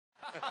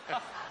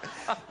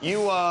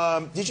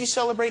Did you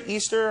celebrate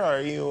Easter?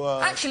 Are you...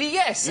 Actually,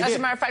 yes. As a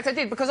matter of fact, I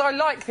did, because I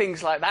like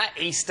things like that.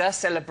 Easter,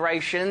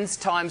 celebrations,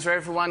 times where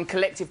everyone,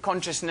 collective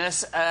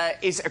consciousness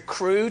is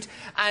accrued.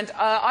 And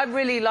I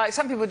really like...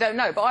 Some people don't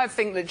know, but I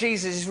think that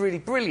Jesus is really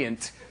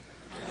brilliant.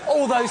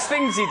 All those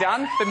things he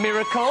done, the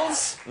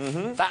miracles,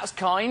 that was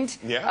kind.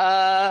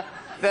 Yeah.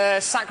 The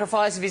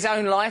sacrifice of his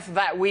own life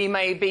that we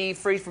may be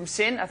free from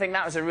sin. I think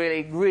that was a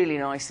really, really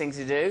nice thing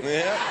to do.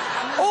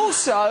 Yeah.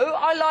 Also,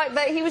 I like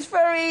that he was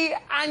very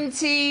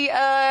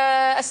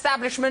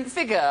anti-establishment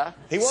figure.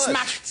 He was.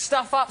 Smashed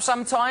stuff up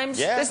sometimes.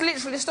 Yeah. There's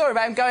literally a story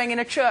about him going in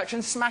a church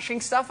and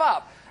smashing stuff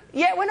up.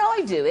 Yet when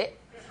I do it...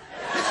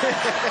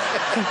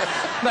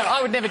 No,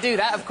 I would never do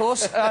that, of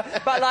course.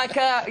 But, like,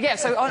 yeah,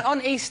 so on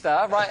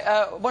Easter,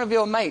 right, one of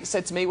your mates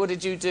said to me, what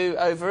did you do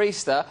over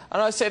Easter? And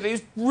I said he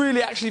was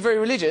really actually very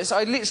religious.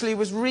 I literally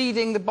was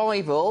reading the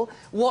Bible,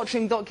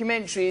 watching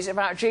documentaries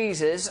about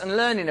Jesus and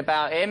learning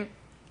about him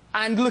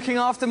and looking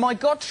after my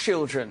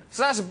godchildren.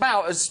 So that's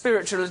about as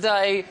spiritual a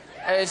day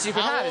as you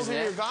can have, isn't it?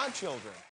 How old are your godchildren?